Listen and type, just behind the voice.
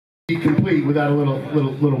Complete without a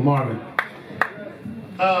little Marvin.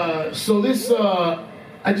 So this,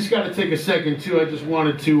 I just got to take a second too. I just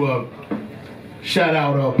wanted to shout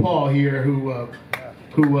out Paul here, who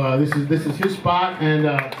this is his spot, and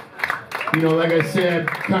you know, like I said,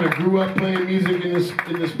 kind of grew up playing music in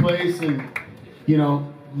this place, and you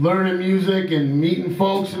know, learning music and meeting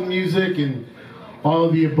folks in music and all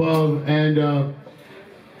of the above. And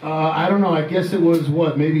I don't know, I guess it was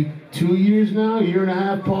what, maybe 2 years now, a year and a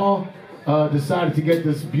half, Paul decided to get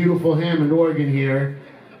this beautiful Hammond organ here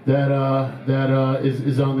that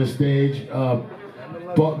is on the stage.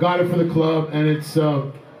 Got it for the club, and it's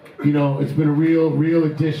you know, it's been a real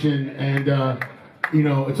addition, and you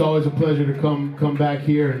know, it's always a pleasure to come back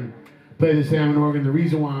here and play this Hammond organ. The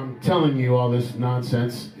reason why I'm telling you all this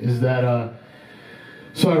nonsense is that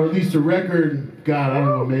so I released a record, God, I don't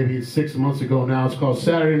know, maybe it's 6 months ago now. It's called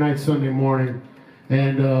Saturday Night, Sunday Morning.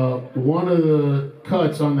 And one of the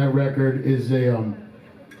cuts on that record is a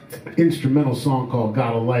instrumental song called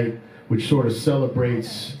Got a Light, which sort of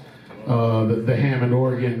celebrates the Hammond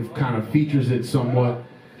organ, kind of features it somewhat.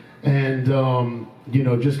 And, you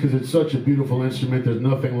know, just because it's such a beautiful instrument, there's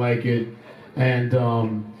nothing like it. And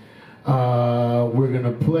we're going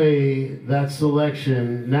to play that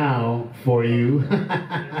selection now for you.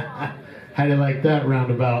 How do you like that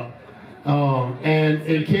roundabout? And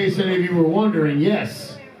in case any of you were wondering,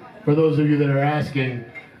 yes, for those of you that are asking,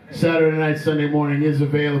 Saturday Night, Sunday Morning is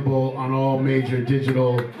available on all major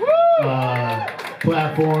digital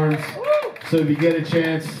platforms. So if you get a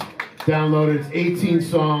chance, download it. It's 18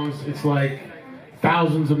 songs. It's like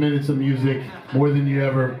thousands of minutes of music, more than you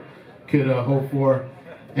ever could hope for.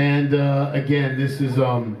 And again, this is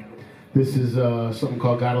something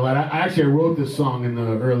called "Got a Light." I wrote this song in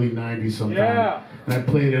the early '90s sometime, yeah. And I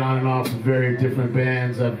played it on and off with very different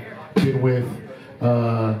bands. I've been with,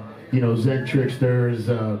 you know, Zen Tricksters,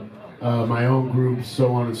 my own groups,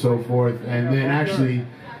 so on and so forth. And then actually,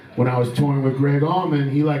 when I was touring with Greg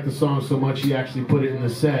Allman, he liked the song so much he actually put it in the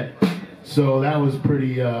set. So that was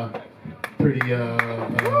pretty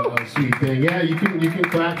sweet thing. Yeah, you can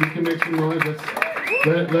clap, you can make some noise.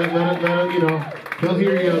 Let you know, he'll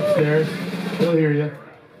hear you upstairs. He'll hear you.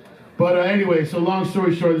 But anyway, so long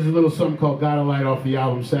story short, there's a little something called "Got a Light" off the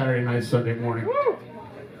album Saturday Night, Sunday Morning.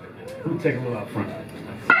 Let me take a little out front.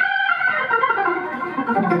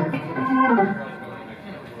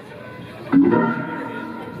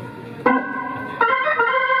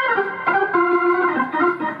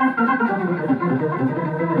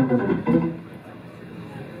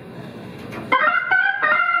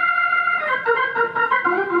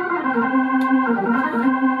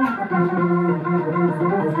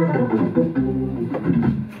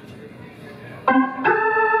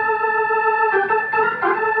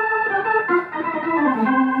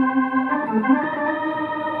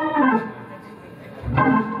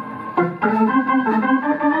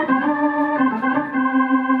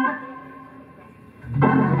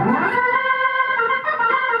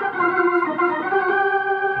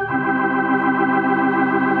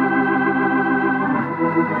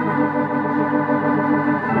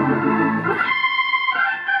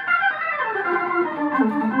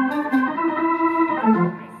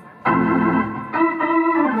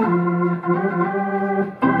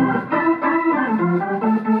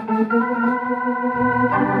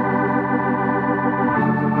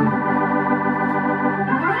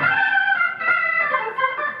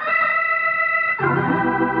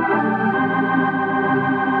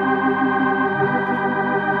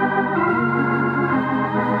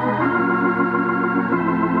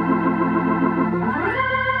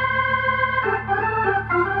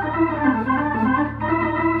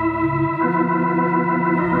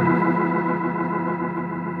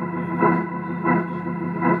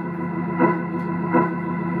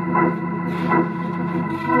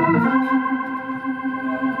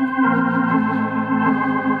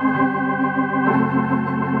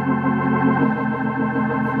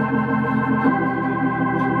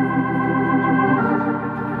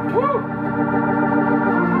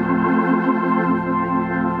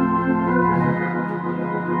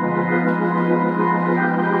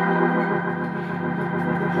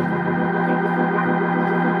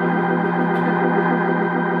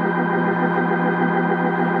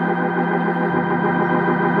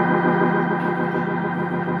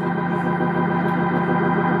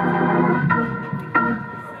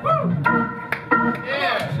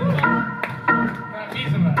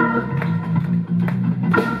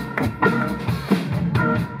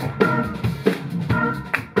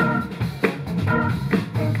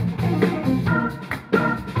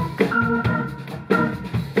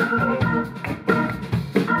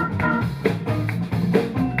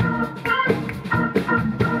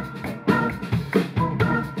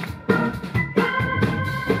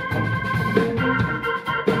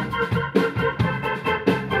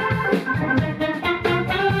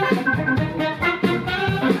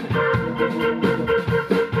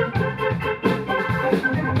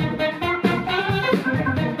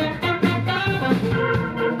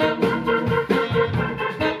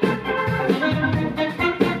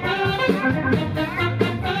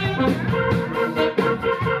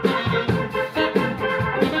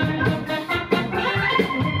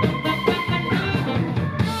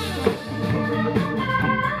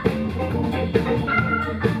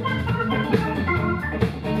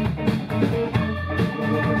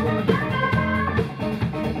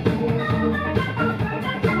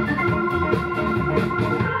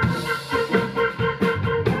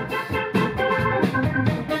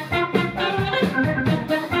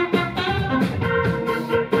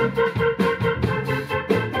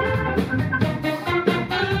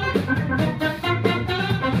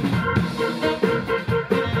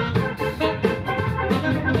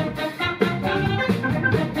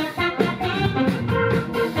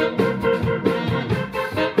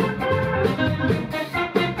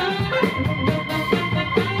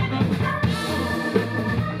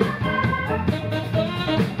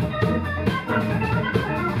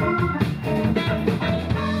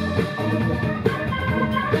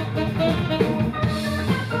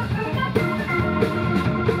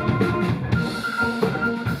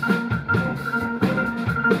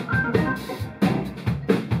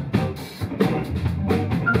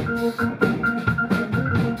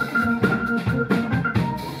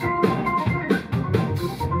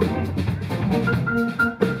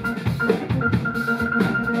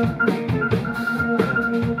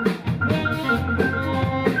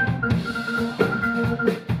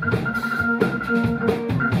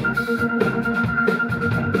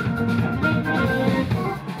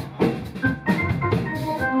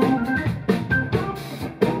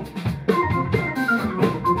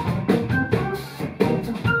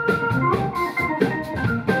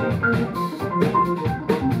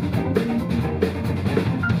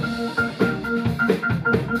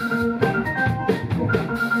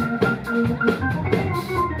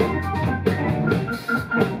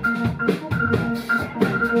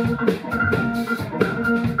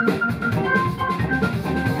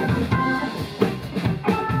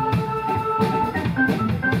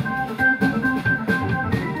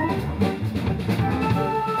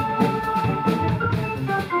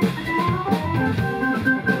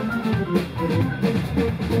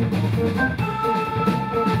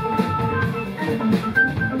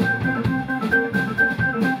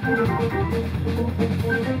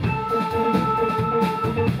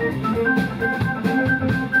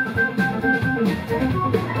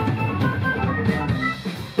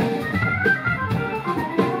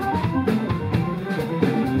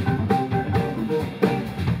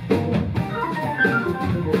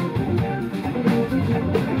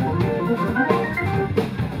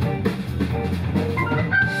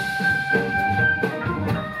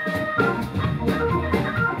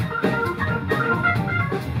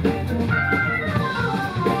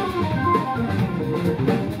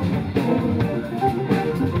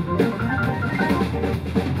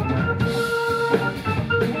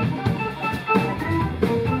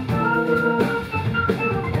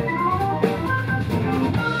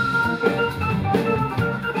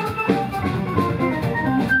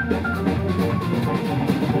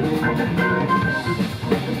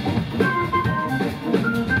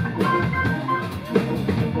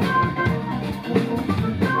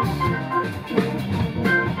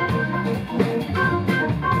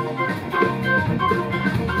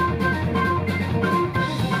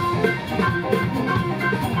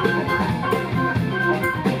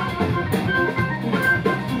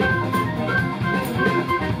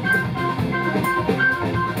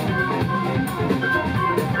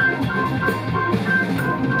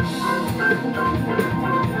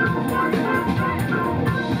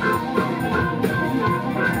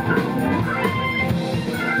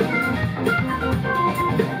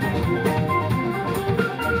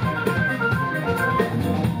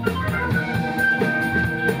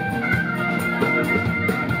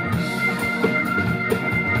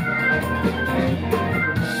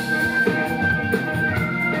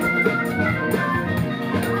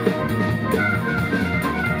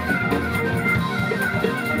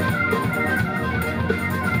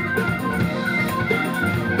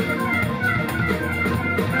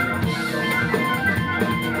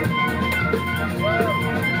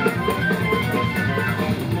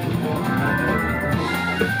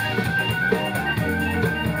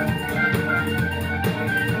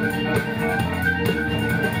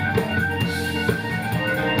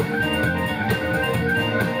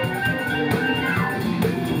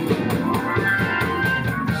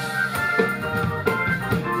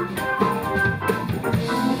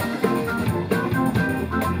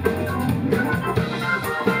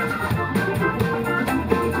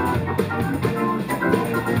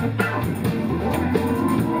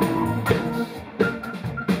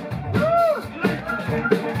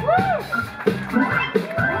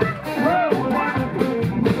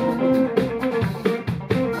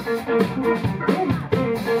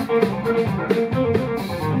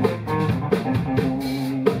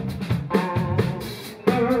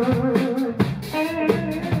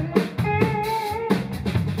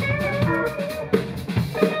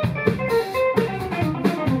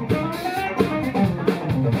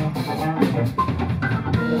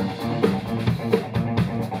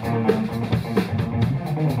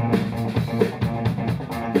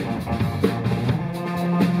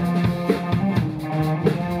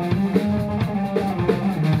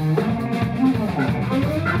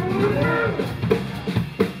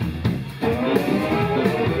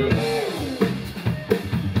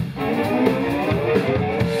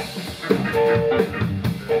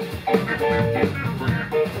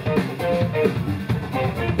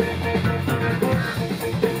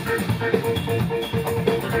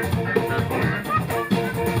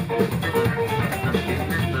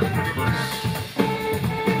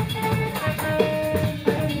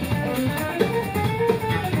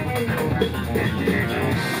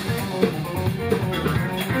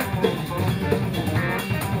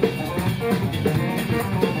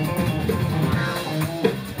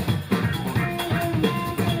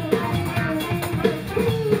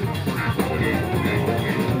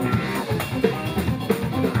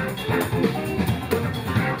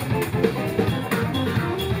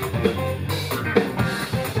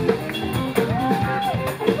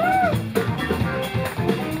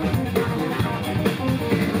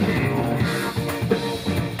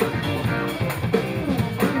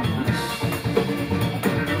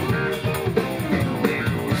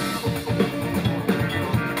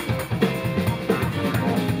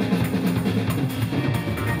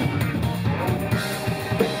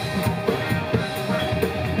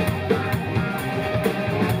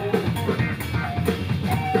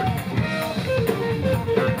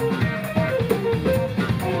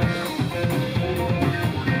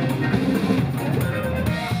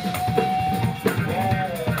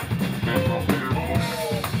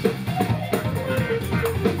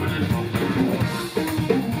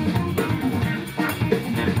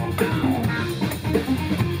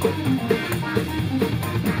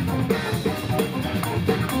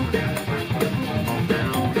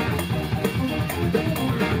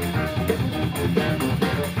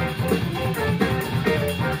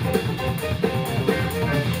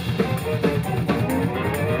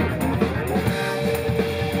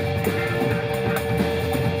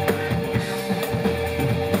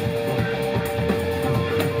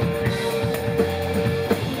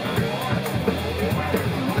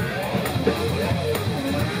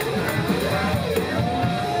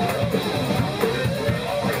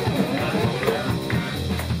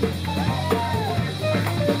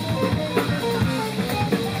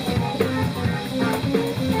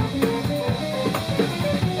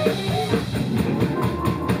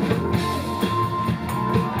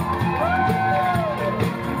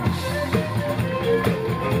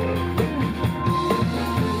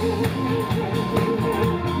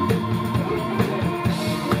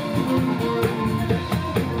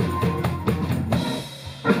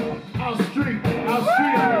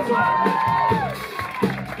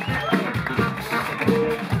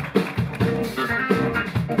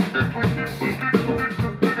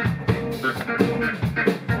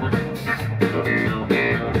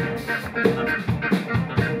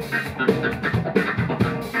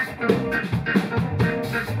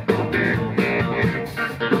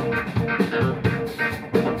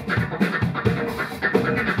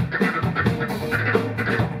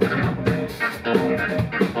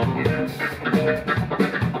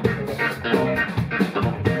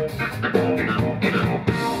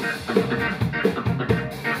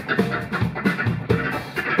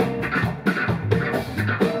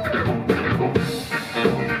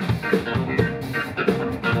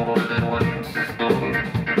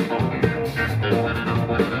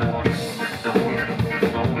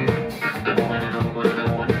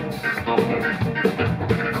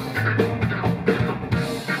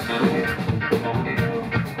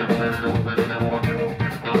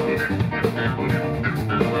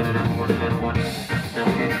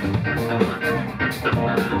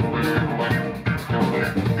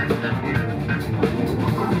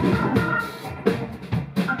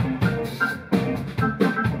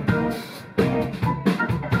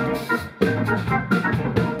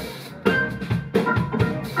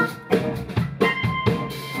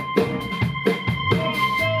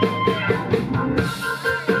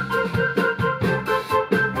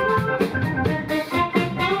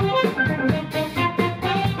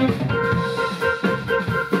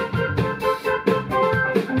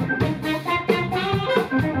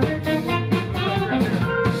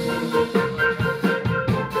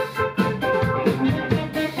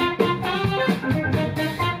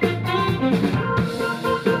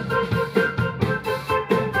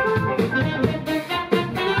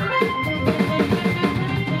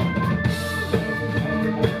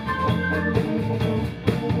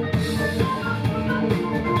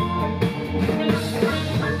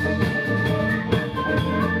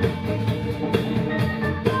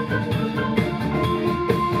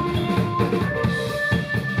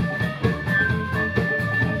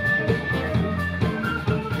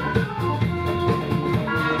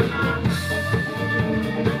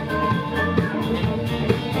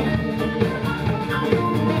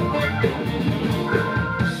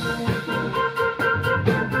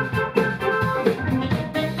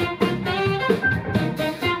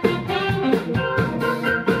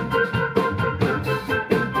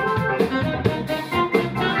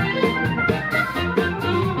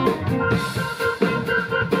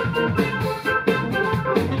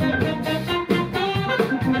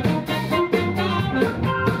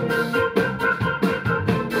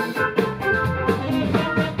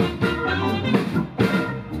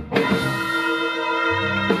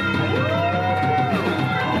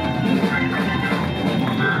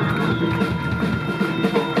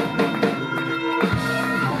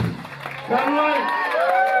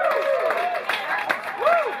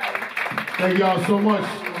 Thank y'all so much.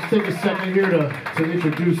 Let's take a second here to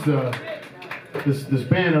introduce this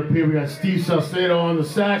band up here. We got Steve Salcedo on the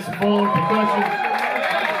saxophone, percussion.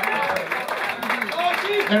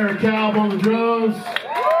 Eric Kalb on the drums.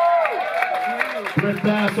 Brett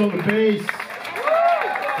Bass on the bass.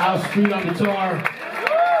 Al Street on guitar.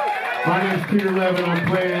 My name's Peter Levin. I'm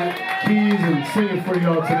playing keys and singing for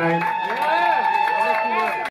y'all tonight.